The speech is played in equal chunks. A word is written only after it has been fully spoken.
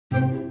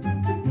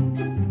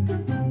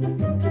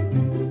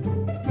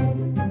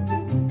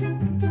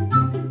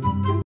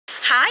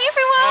Hi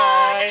everyone!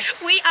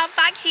 Hi. We are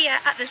back here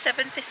at the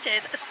Seven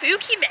Sisters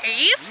Spooky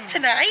Maze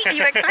tonight. Are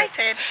you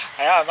excited?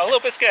 I am. I'm a little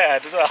bit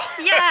scared as well.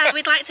 Yeah,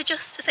 we'd like to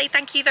just say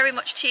thank you very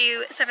much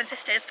to Seven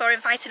Sisters for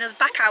inviting us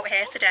back out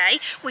here today.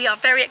 We are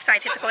very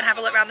excited to go and have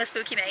a look around the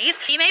Spooky Maze.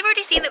 You may have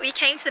already seen that we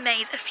came to the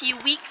maze a few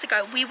weeks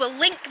ago. We will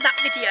link that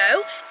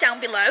video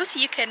down below so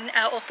you can,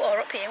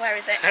 up here, where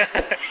is it?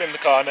 It's in the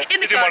corner.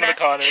 It's in one of the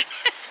corners.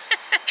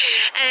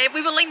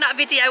 We will link that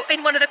video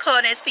in one of the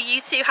corners for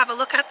you to have a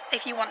look at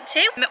if you want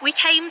to. We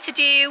came to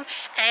do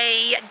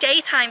a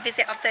daytime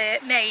visit of the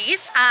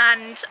maze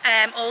and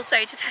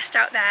also to test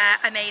out their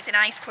amazing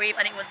ice cream,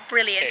 and it was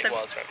brilliant. It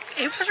was very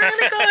good. It was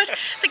really good.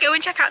 So go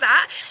and check out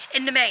that.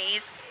 In the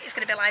maze, it's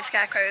going to be live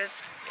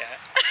scarecrows. Yeah.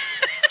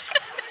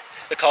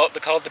 They're called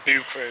the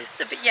Boo Crew.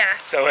 Yeah.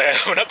 So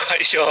we're not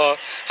quite sure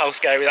how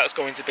scary that's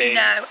going to be.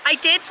 No. I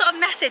did sort of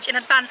message in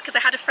advance because I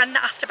had a friend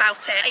that asked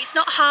about it. It's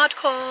not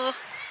hardcore,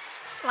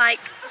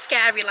 like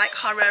scary, like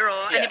horror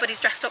or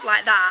anybody's dressed up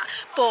like that,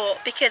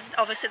 but because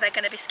obviously they're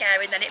going to be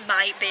scary, then it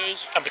might be.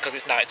 And because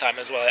it's night time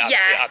as well, it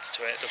adds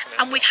to it, doesn't it?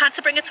 And we've had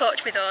to bring a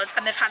torch with us,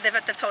 and they've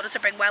told us to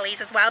bring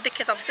wellies as well,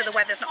 because obviously the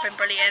weather's not been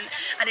brilliant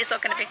and it's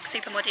not going to be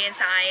super muddy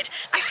inside.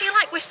 I feel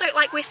like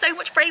we're so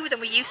much braver than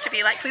we used to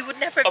be. Like we would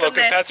never have done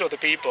this. Compared to other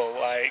people,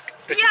 like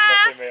this is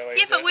nothing really.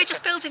 Yeah, but we're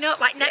just building up.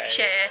 Like next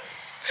year.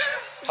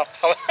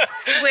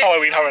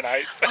 Halloween Horror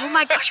Nights. Oh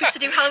my gosh, we have to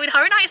do Halloween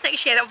Horror Nights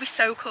next year. That would be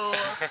so cool.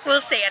 We'll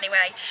see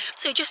anyway.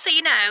 So just so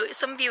you know,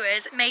 some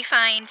viewers may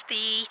find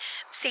the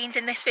scenes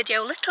in this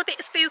video a little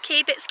bit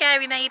spooky, a bit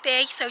scary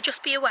maybe, so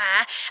just be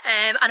aware.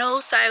 And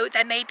also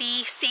there may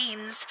be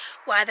scenes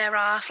where there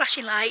are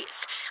flashing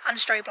lights and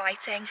strobe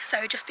lighting,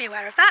 so just be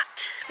aware of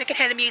that. We can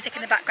hear the music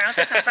in the background,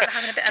 so it sounds like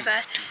they're having a bit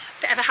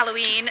of a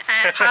Halloween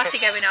party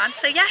going on.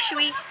 So yeah, should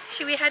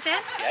we head in?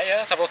 Yeah,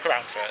 let's have a look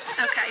around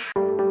first. Okay.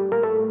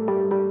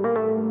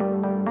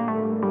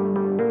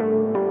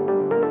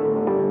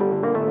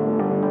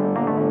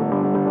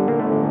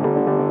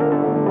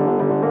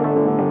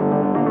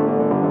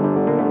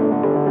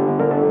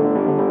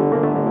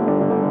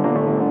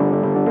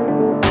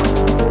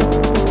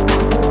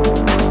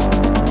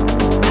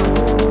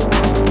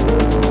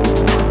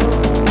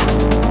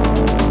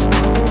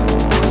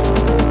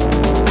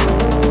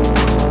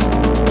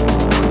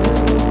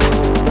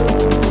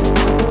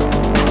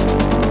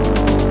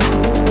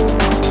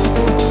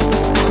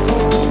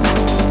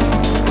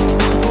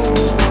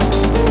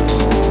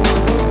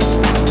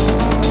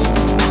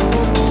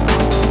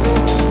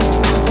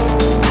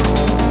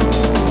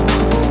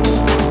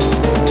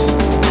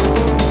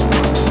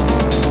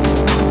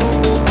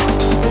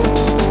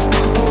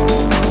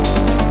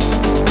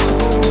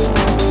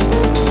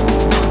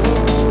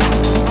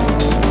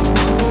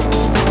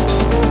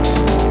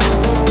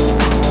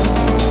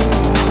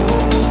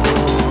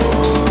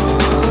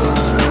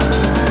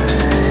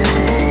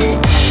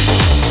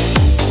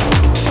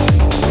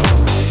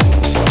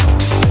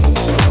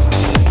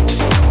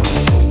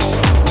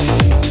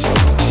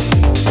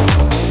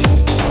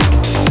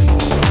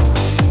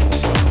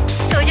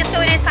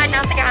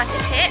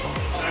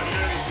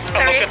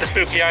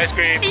 Spooky ice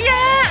cream.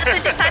 Yeah, so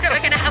decide what we're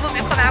going to have when we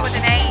come out with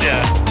the maze.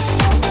 Yeah.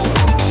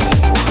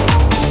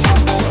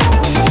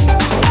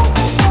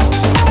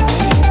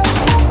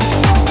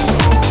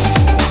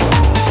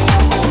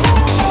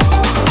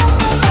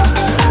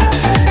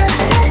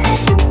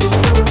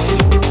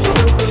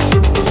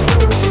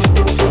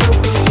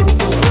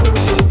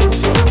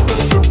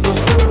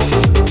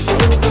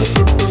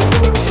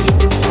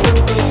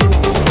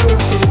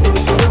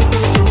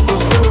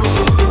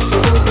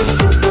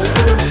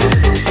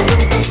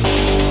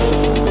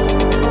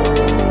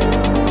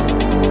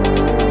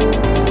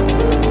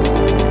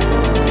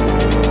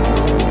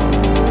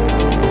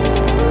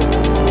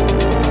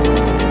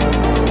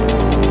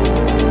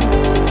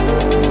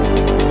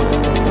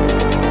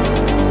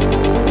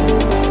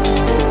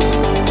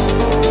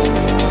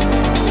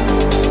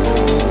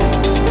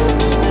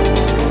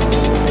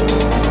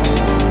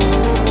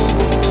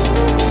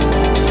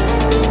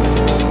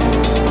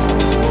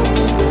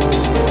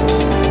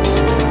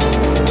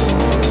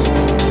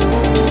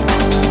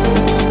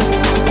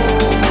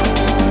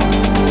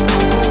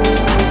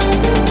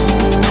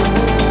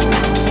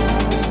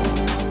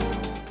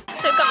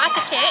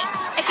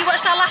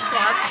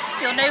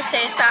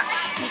 Notice that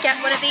you get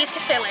one of these to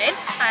fill in.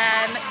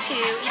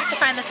 You have to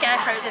find the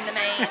scarecrows in the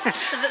maze.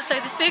 so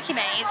the spooky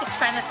maze, you have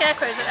to find the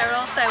scarecrows, but there are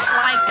also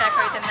live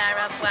scarecrows in there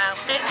as well.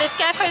 The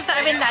scarecrows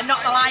that are in there, not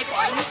the live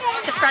ones,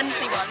 the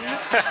friendly ones,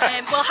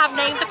 will have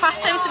names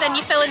across them. So then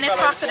you fill in this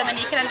cross with them, and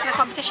you can enter the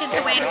competition to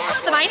win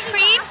some ice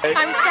cream.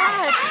 I'm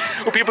scared.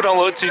 Well, people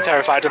don't look too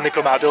terrified when they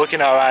come out. They're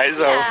looking all right.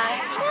 So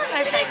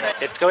yeah. Okay, good.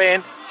 Let's go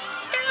in.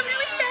 Yeah, I'm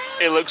really scared.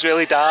 It looks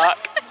really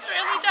dark. It's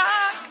really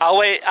dark. I'll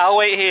wait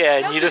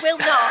here, and no, you just. You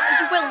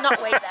will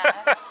not wait there.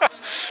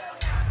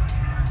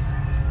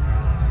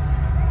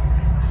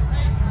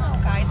 Oh,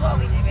 guys, what are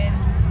we doing?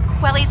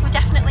 Wellies were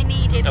definitely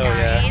needed,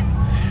 guys.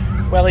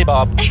 Yeah. Welly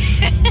bobs.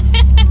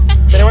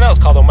 Does anyone else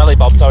call them welly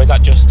bobs, or is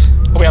that just?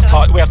 Oh, we have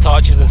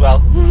torches as well.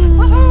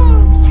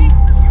 Woohoo!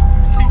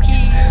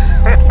 Spooky.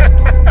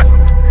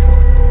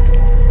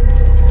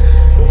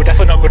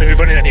 going to be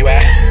running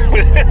anywhere.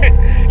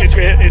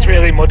 it's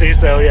really muddy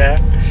still, yeah.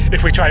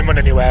 If we try and run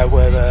anywhere,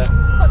 we're...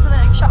 Got to the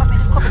next shot of me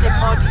just covered in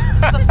mud.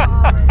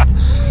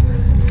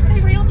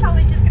 The real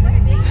challenge is going to be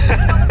me.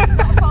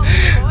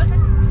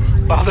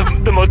 Wow,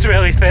 the mud's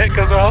really thick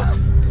as well.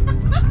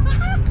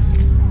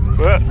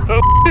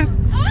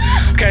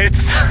 Okay,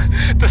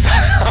 just a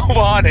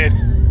warning.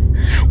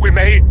 There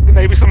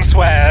may be some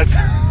swears.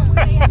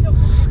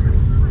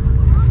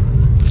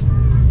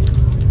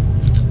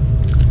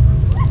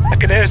 I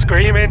can hear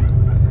screaming.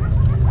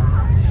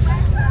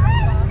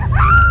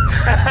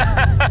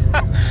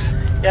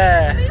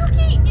 Yeah.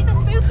 It's a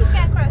spooky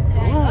scarecrow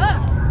today.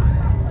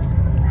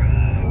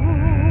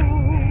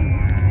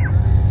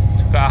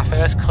 So we've got our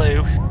first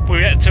clue. We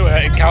get to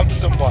encounter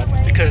someone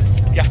because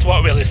you have to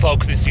walk really slow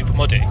because it's super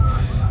muddy.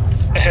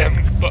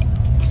 But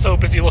I'm so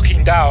busy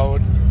looking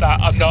down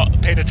that I'm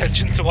not paying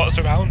attention to what's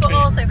around me. But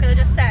also, can I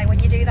just say, when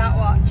you do that,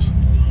 watch.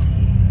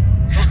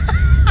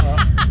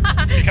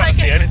 You can't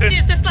see anything.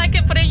 It's just like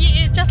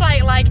it's just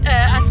like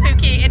a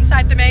spooky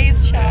inside the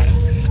maze shot.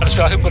 Yeah. I just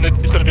feel like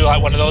it's gonna be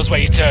like one of those where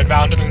you turn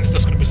around and then there's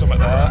just gonna be something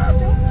there. Is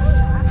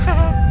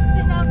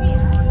it down here?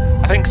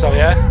 I think so,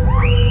 yeah.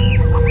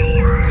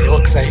 You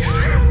look safe.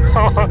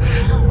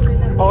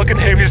 All I can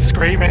hear is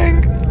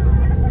screaming.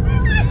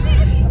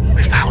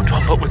 We found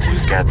one, but we're too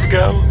scared to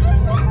go.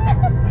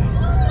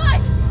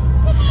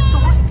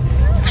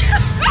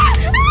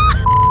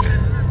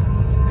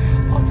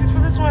 Apologies for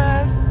the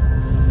swears.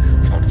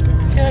 Found a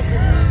spooky scarecrow.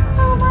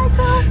 Oh my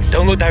god.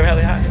 Don't look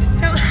directly at him.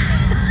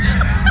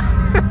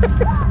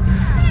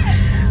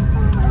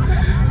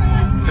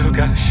 Oh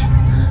gosh.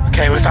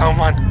 Okay, we found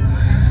one.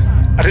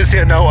 I didn't see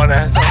a note on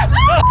it, so...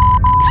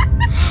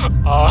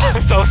 Oh,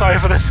 I'm so sorry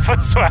for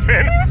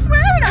swearing. Who's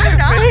swearing? I'm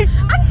not. Me?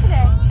 Anthony.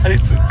 I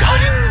need to... God.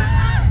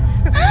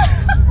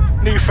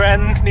 New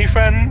friend.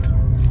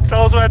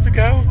 Tell us where to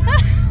go.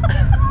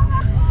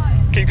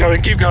 Keep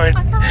going. I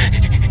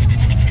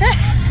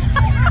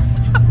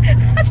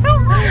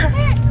don't want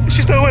it. Is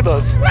she still with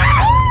us? No! I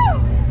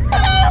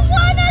don't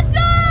want to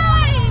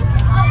die!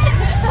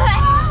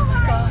 Oh my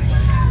gosh.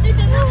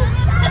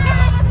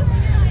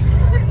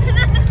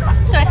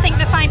 So I think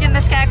the finding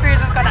the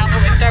scarecrows has gone out the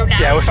window now.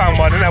 Yeah, we found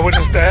one and now we're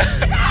just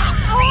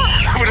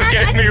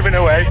getting moving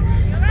away.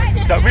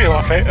 Not real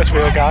off it, that's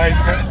real guys.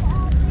 I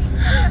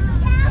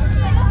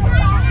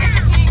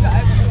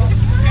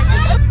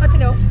don't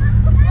know.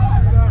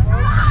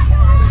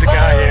 There's a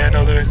guy here,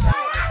 no there is.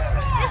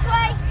 This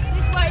way.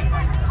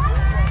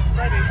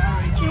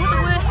 Do you know what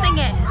the worst thing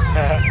is?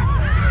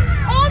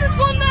 Oh, there's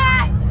one there!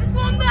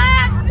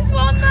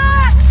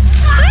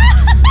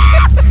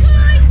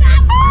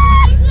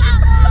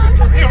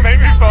 You make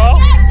me fall.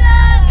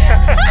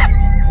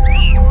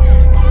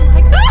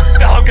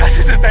 Oh gosh,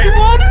 it's the same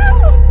one.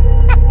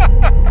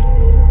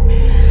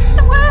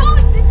 The worst.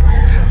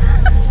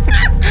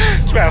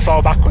 It's better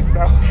fall backwards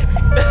now.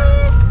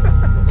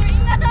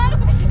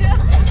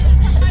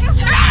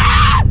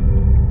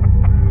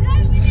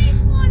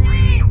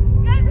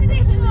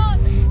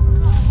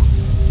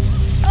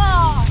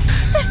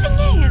 The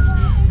thing is,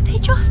 they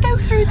just go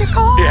through the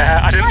corn. Yeah,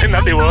 I didn't think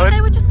that they would.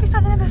 They would just be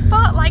standing in a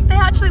spot, like they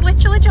actually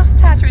literally just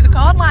tear through the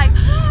corn, like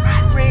it's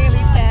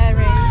really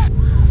scary.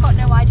 Got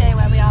no idea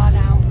where we are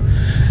now.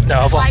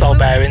 No, I've lost all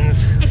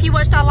bearings. If you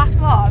watched our last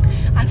vlog,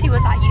 Auntie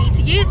was like, you need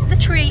to use the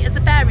tree as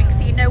the bearing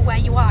so you know where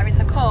you are in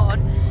the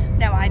corn.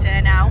 No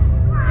idea now.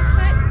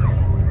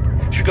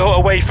 Should we go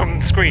away from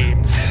the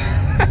screams?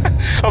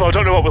 Although I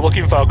don't know what we're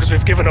looking for because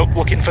we've given up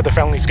looking for the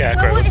friendly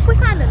scarecrows. Well, if we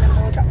find them, then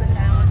we'll drop them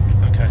down.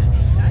 Okay.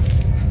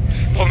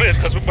 Problem is,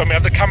 because when we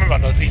have the camera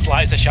on us, these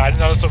lights are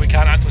shining on us so we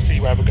can't actually see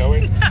where we're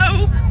going.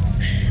 No.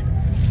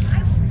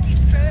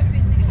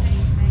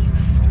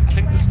 I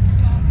think there's... I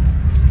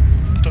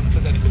don't know if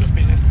there's anything up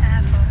here.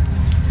 Careful.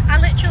 I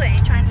literally,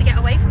 trying to get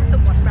away from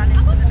someone, ran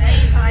into the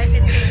maze.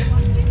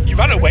 You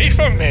ran away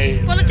from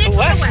me. Well, I did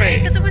run away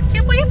because it was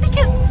weird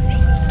because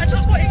I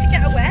just wanted to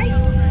get away.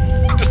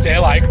 Just there,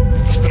 like,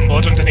 just the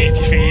mud underneath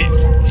your feet.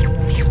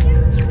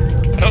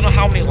 I don't know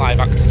how many live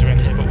actors are in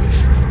here, but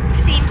we've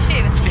seen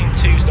two. We've seen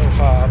two so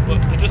far, but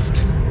they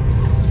just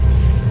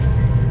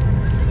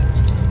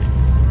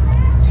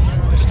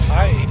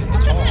hide in the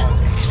corn.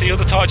 If you see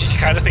other torches, you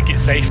kind of think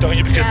it's safe, don't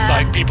you? Because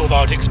like people have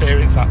already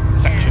experienced that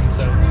section,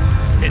 so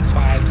it's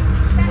fine.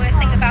 The worst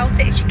thing about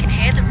it is you can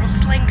hear the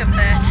rustling of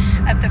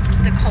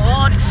the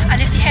corn,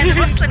 and if you hear the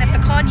rustling of the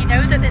corn, you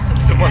know that there's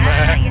someone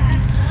there. Yeah.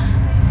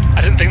 I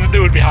didn't think that they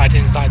would be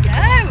hiding inside the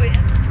corn. No,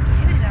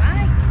 neither did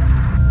I.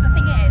 The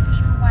thing is,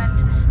 even when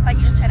like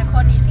you just turn a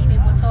corner and you see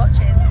people with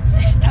torches,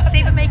 that's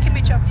even making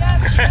me jump. You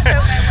just don't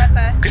know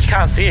whether... Because you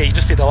can't see it, you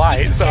just see the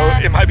light, so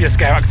it might be a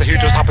scare actor who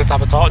just happens to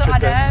have a torch with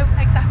them. I know,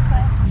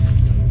 exactly.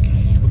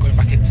 Okay, we're going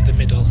back into the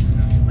middle.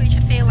 Which I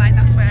feel like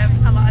that's where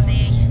a lot of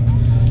the...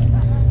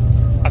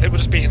 I think we're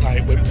just being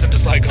like wimps and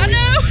just like going... I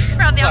know!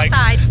 Around the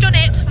outside. We've done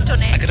it.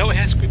 I can over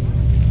here scream.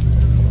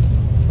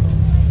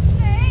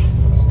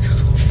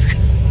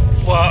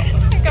 What?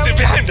 Is it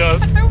behind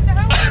us? I don't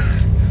know.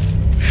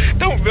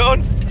 Don't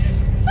run!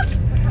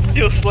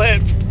 You'll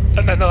slip.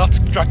 and then they'll have to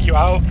drag you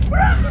out.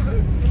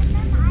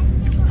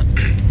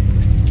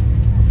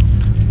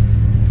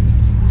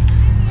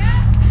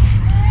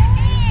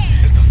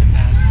 There's nothing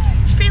there.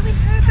 It's really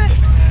nervous.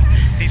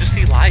 You just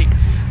see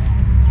lights.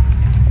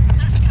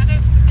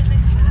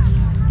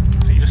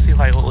 You just see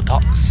like little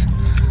dots.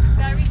 It's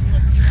very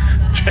slippery around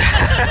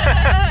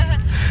there.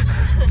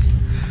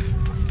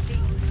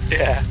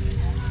 Yeah.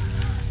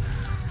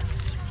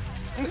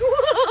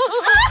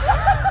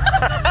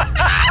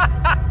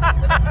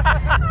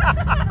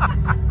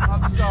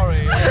 I'm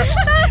sorry.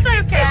 That's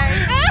okay.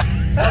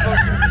 I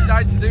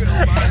died to do it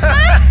all, man.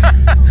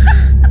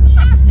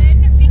 Listen,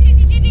 because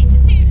you did it to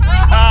 2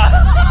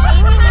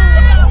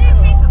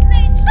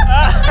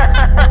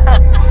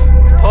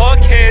 Poor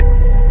kids.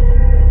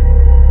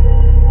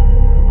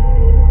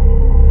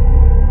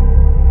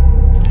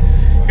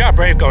 You are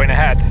brave going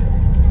ahead.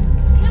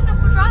 No, I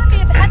would rather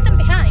be ahead than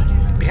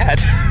behind.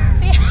 Behead.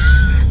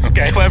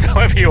 Okay,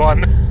 whatever you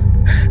want.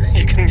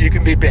 You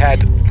can be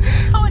behead.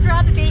 I would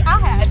rather be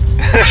ahead.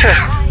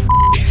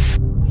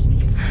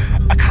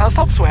 I can't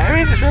stop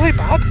swearing. It's really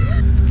bad.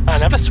 I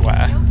never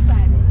swear.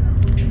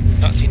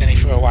 Not seen any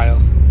for a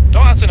while.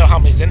 Don't actually know how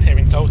many's in here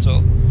in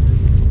total.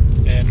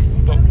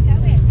 But I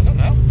don't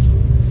know.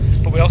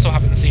 But we also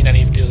haven't seen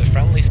any of the other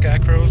friendly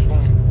scarecrows. We've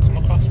only come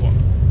across one.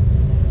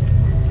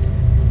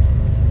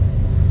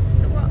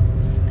 So what?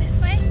 This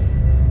way?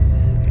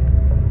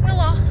 We're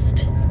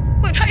lost.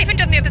 We've not even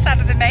done the other side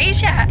of the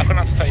maze yet. I couldn't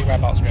have to tell you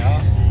whereabouts we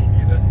are.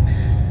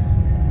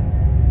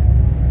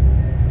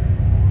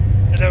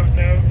 I don't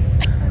know.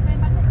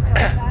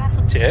 It's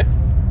up to you.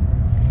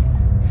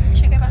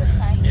 Should we go back this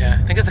way? Yeah,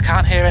 I think I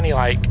can't hear any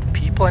like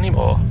people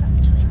anymore. It's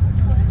actually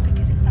much worse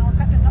because it sounds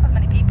like there's not as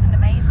many people in the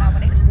maze now,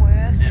 and it's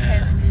worse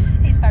because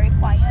it's very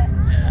quiet.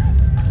 Yeah.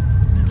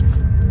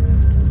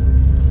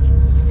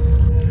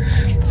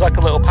 There's like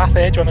a little path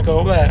here. Do you want to go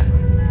up there?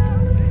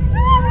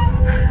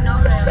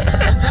 Not really.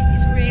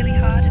 It's really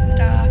hard in the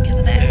dark,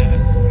 isn't it? Yeah.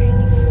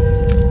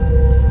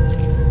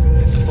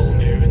 It's a full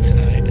moon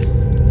tonight.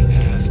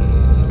 Careful.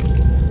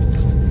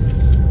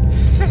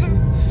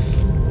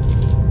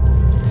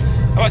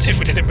 How much if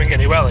we didn't bring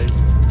any wellies?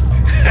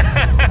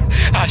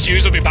 Our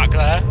shoes will be back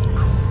there.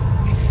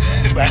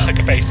 It's where like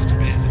a base or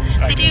something is.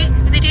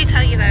 They do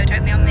tell you though,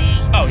 don't they, on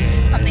the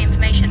on the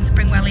information to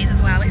bring wellies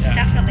as well. It's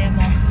definitely a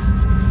must.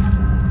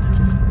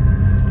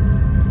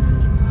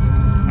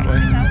 That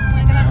way. So,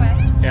 wanna go that way?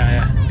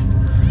 Yeah.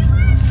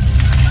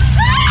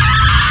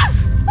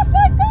 Oh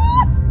my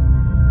god!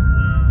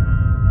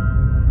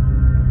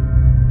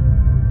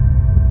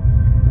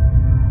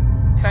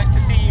 Nice to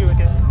see you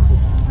again. Oh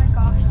my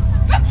gosh.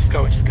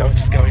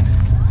 She's going.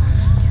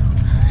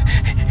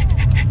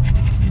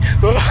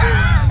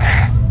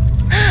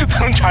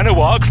 I'm trying to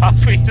walk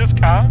fast, but you just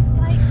can't.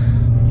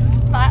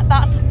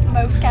 That's the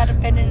most scared I've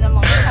been in a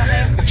long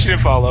time. She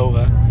didn't fall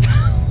over.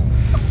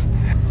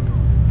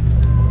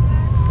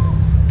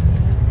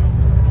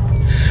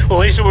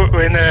 Well, at least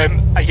we're in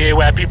a year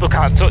where people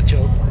can't touch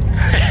us.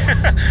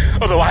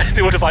 Otherwise,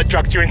 they would have like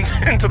dragged you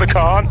into the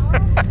corn. Oh,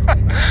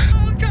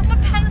 I've dropped my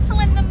pencil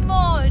in the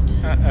mud.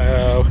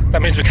 Uh-oh.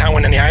 That means we can't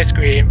win any ice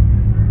cream.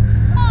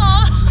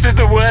 Oh. This is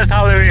the worst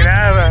Halloween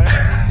ever.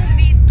 I'm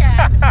being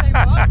scared so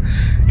much.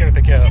 You're gonna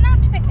pick it You're up. gonna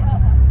have to pick it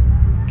up.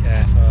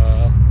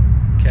 Careful.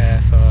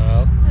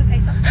 Okay,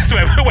 stop. So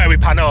where we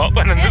pan up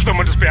and then there's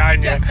someone just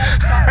behind you.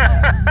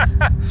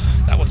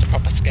 That was a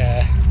proper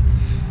scare.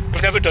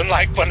 We've never done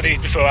like one of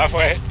these before, have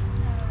we?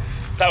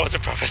 That was a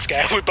proper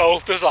scare. We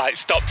both just like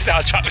stopped in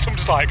our tracks. I'm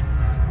just like.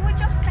 We're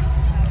just saying,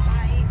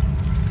 like,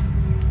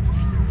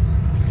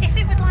 if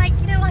it was like,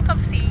 you know, like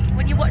obviously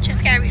when you watch a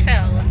scary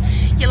film,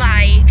 you're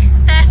like,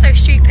 they're so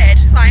stupid.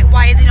 Like,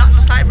 why are they not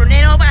just like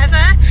running or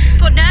whatever?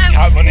 But no,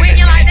 when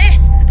you're like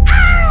this,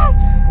 ow!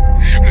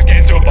 We just get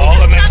into a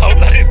ball and then hope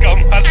that it's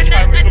gone by the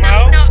time we come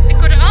out. And that's not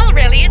good at all,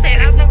 really, is it?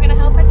 That's not going to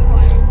help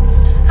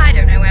anyone. I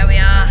don't know where we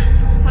are.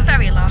 We're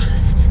very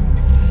lost.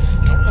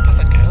 Don't go past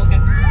that girl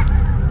again.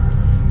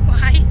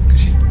 Why?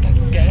 Because she's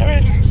dead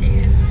scary. Yeah, she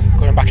is.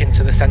 Going back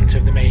into the centre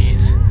of the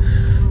maze.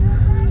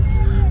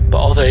 But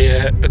all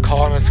the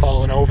corners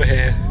fallen over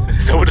here.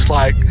 So we're just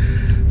like,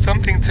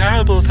 something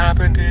terrible's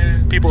happened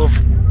here. People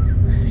have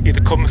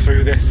either come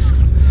through this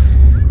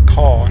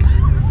corn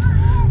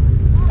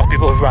or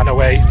people have ran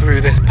away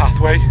through this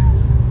pathway.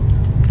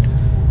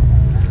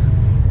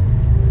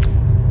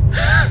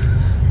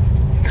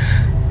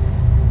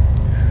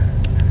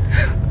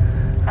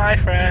 Hi,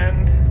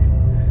 friend.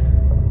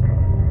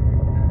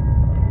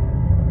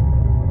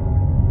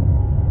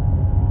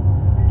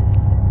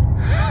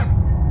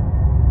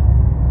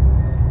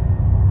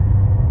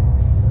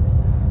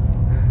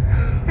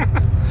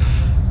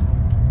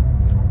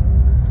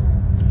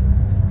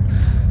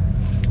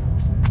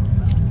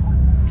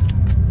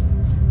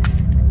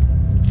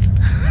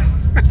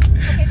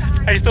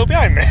 Are you still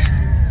behind me?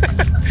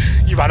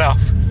 You ran off.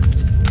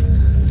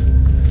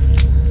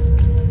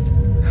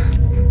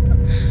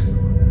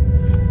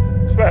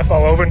 Better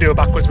fall over and do a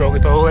backwards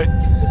roly-poly.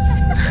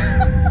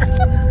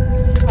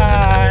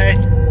 Hi.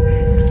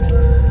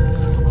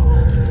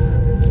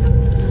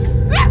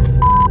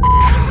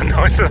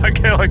 going to that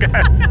kill again.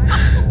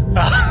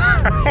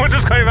 We're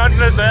just going round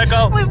in a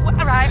circle.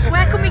 Right,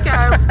 where can we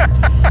go?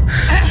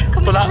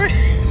 But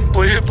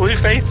that blue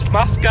face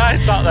mask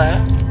guy's back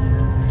there.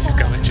 She's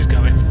going, she's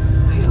going.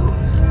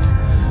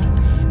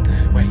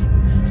 Wait.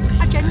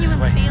 I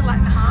genuinely feel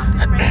like my heart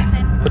is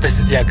racing. But this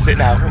is the exit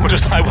now, and we're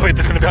just like worried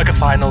there's going to be like a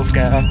final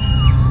scare.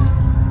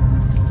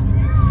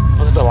 Oh,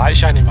 there's a light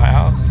shining right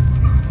at us.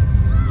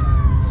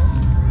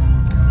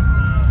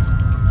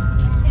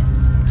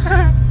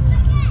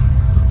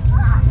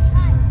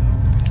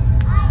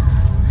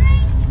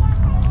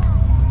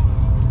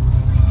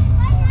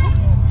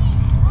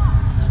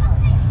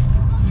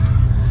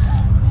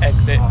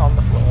 Exit on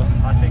the floor,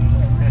 I think.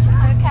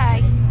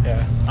 Okay.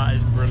 Yeah, that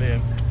is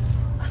brilliant.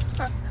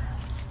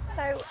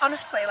 So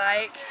honestly,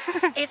 like,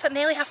 it's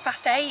nearly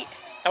 8:30.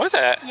 Oh, is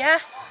it? Yeah.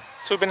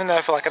 So we've been in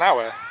there for like an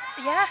hour.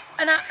 Yeah,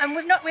 and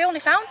we only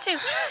found two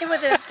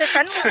of the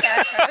friendly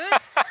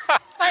scarecrows.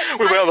 Like,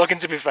 We weren't looking,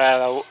 to be fair,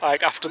 though.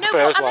 Like after the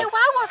first I one. know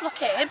I was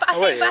looking, but I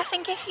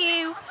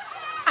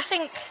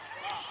think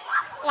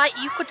like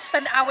you could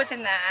spend hours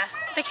in there,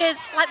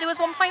 because like there was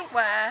one point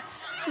where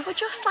we were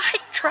just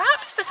like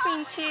trapped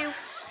between two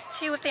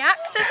of the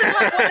actors, and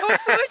like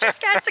we were just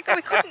scared to go.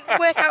 We couldn't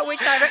work out which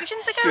direction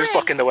to go. They was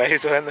blocking the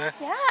ways, weren't they?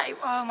 Yeah.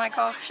 Oh my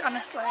gosh,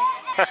 honestly,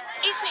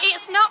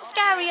 it's not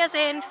scary as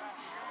in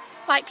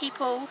like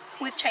people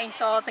with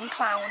chainsaws and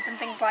clowns and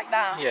things like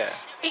that. Yeah.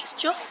 It's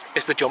just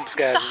It's the jump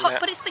scares, isn't it?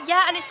 but it's the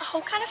and it's the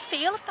whole kind of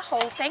feel of the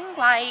whole thing,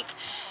 like,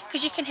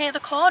 because you can hear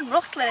the corn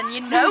rustling and you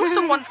know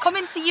someone's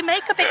coming, so you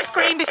make a big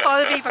scream before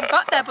they've even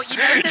got there, but you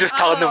know You're just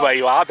telling them where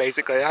you are,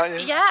 basically, aren't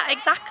you? Yeah,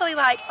 exactly.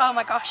 Like, oh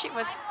my gosh, it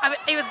was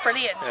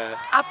brilliant. Yeah.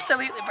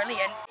 Absolutely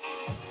brilliant.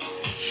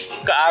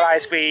 Got our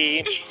ice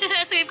cream.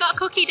 So we've got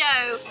cookie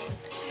dough.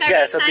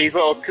 Yeah, so these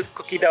little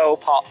cookie dough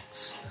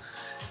pots.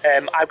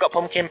 I've got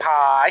pumpkin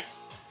pie.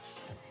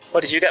 What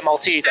did you get?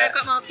 Malteser? I've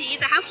got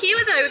Malteser. How cute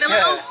are they? The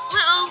little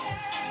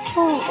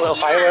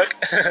firework.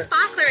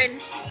 sparkler in.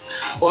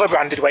 Love a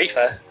branded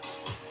wafer.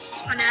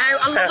 I know.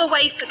 I love a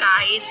wafer,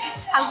 guys.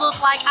 I love,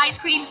 like, ice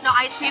cream's not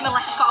ice cream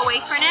unless it's got a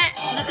wafer in it.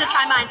 I'm just gonna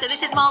try mine. So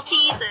this is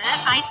Malteser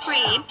ice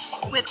cream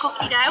with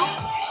cookie dough.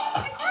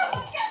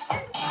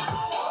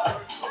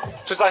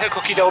 So it's like a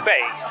cookie dough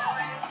base.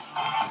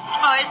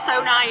 Oh, it's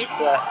so nice.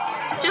 Yeah.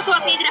 Just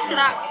what's needed after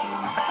that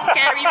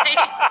scary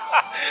face.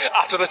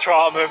 After the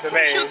trauma of the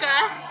maze. Sugar.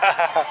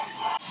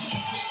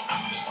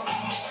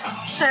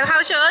 So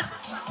how's yours?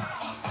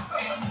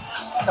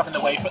 Having the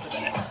wafer at the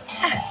minute.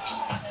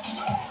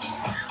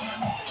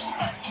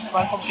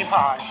 My pumpkin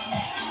pie.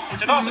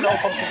 Which I don't know what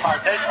pumpkin pie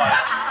tastes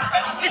like.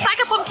 It's like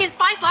a pumpkin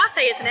spice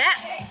latte, isn't it?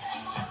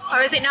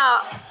 Or is it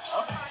not?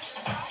 Oh.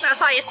 That's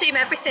why I assume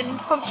everything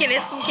pumpkin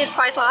is pumpkin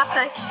spice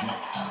latte.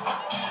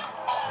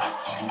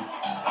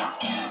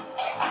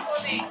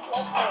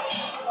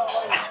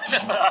 I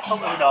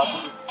don't really know how to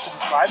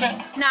describe it.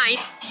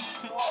 Nice.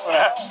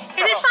 Yeah.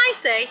 Is it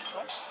spicy?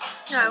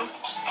 No.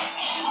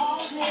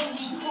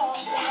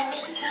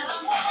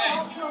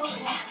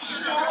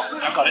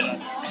 I've got it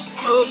then.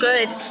 Oh,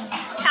 good.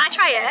 Can I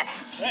try it?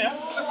 Yeah.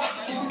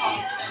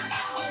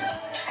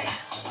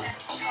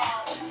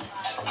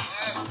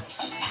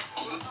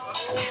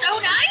 So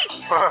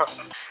nice.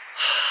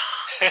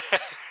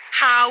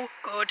 How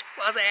good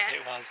was it?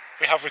 It was.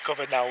 We have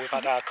recovered now. We've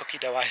had our cookie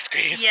dough ice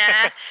cream.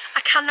 Yeah,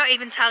 I cannot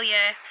even tell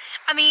you.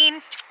 I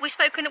mean, we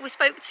spoke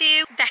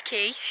to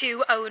Becky,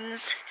 who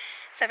owns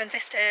Seven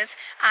Sisters,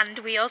 and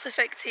we also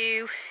spoke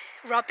to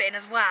Robin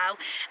as well,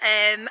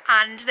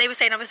 and they were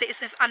saying obviously it's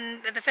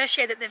the first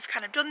year that they've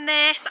kind of done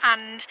this,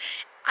 and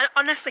I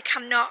honestly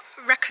cannot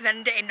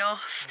recommend it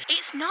enough.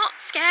 It's not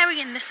scary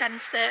in the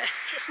sense that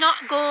it's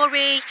not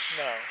gory,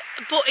 No.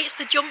 but it's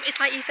the jump, it's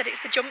like you said,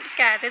 it's the jump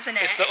scares, isn't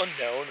it? It's the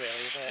unknown,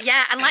 really, isn't it?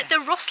 Yeah, and like the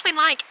rustling,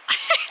 like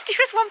there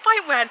was one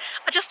point when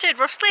I just heard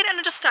rustling and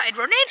I just started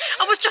running.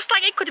 I was just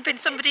like, it could have been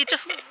somebody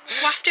just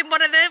wafting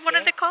one of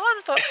the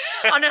corns, but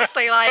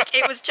honestly, like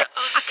it was just,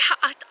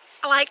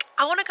 I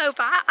want to go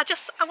back. I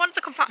want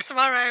to come back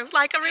tomorrow.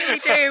 Like I really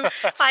do.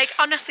 Like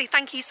honestly,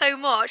 thank you so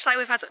much. Like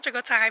we've had such a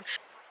good time.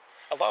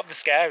 A lot of the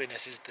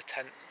scariness is the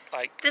tension,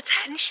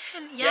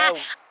 yeah.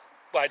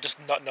 Like just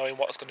not knowing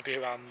what's going to be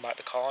around like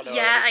the corner.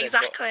 Yeah, or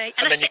exactly.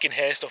 And then you can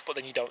hear stuff, but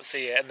then you don't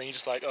see it, and then you're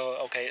just like, oh,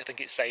 okay, I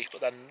think it's safe. But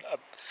then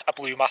a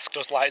blue mask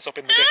just lights up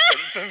in the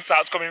distance and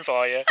starts coming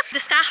for you. The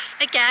staff,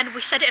 again,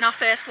 we said it in our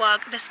first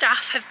vlog. The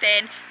staff have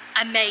been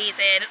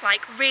amazing,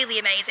 like really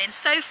amazing,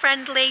 so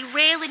friendly,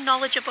 really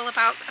knowledgeable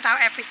about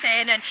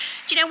everything. And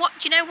do you know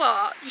what? You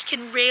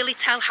can really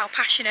tell how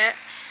passionate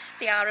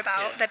they are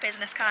about their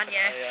business, can't you?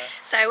 Yeah.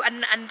 So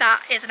and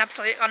that is an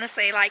absolute,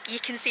 honestly, like you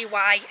can see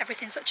why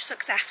everything's such a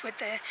success with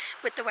the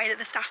way that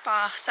the staff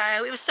are.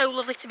 So it was so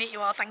lovely to meet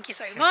you all. Thank you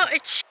so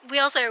much. We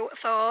also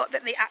thought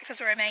that the actors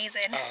were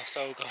amazing. Oh,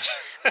 so good.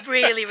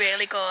 Really,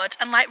 really good,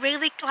 and like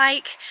really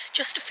like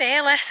just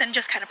fearless and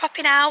just kind of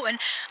popping out, and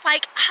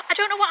like I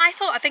don't know what I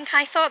thought. I think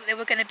I thought that they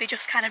were going to be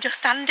just kind of just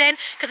standing,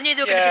 because I knew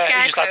they were going to be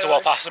scarecrows. You just had to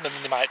walk past them and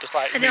then they might just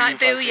like and they might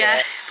boo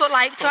you, but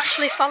like to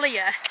actually follow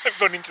you.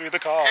 Running through the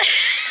car.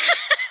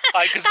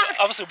 Like, because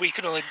obviously we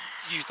can only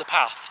use the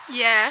paths.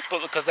 Yeah.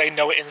 But because they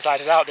know it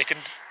inside and out, they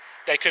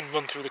can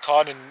run through the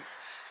con and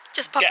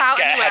just pop out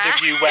get anywhere. ahead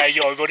of you where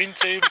you're running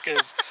to,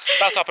 because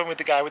that's happened with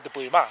the guy with the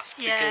blue mask.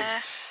 Yeah.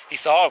 Because he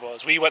saw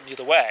us, we went the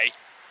other way,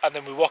 and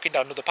then we were walking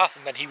down another path,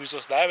 and then he was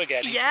just there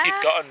again. Yeah.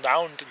 He'd gotten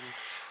round and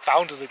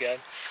found us again.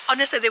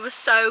 Honestly, they were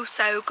so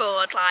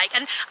good, like,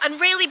 and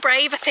really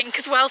brave, I think,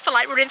 as well, for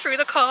like running through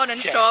the corn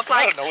and stuff. Like,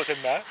 I don't know what's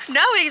in there.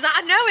 No,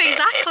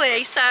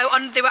 exactly. So,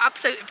 they were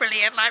absolutely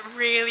brilliant, like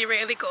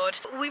really good.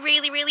 We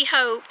really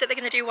hope that they're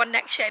going to do one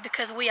next year,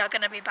 because we are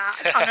going to be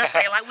back.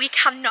 Honestly, like, we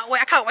cannot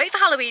wait. I can't wait for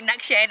Halloween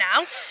next year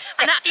now.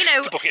 And you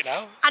know, To book it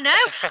now. I know,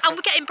 and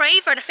we're getting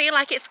braver, and I feel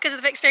like it's because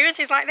of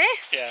experiences like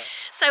this. Yeah.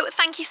 So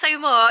thank you so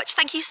much.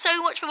 Thank you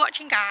so much for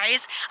watching,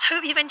 guys. I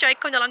hope you've enjoyed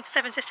coming along to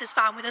Seven Sisters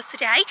Farm with us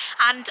today,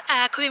 and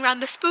coming around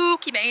the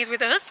spooky maze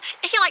with us.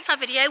 If you liked our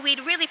video,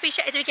 we'd really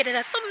appreciate it if you give it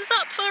a thumbs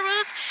up for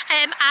us.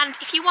 And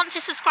if you want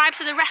to subscribe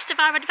to the rest of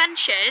our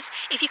adventures,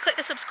 if you click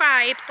the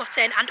subscribe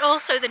button and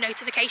also the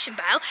notification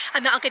bell,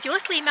 and that'll give you a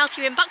little email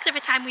to your inbox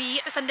every time we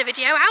send a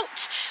video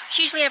out. It's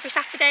usually every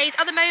Saturdays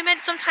at the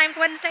moment, sometimes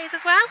Wednesdays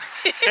as well.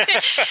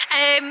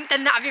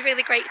 Then that'd be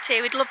really great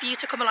too. We'd love you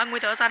to come along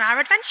with us on our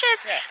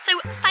adventures. Yeah. So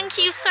thank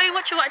you so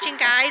much for watching,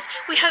 guys.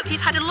 We hope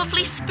you've had a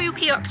lovely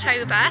spooky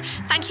October.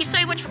 Thank you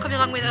so much for coming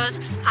along with us,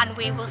 and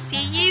we will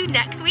see you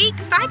next week.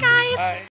 Bye, guys. Bye.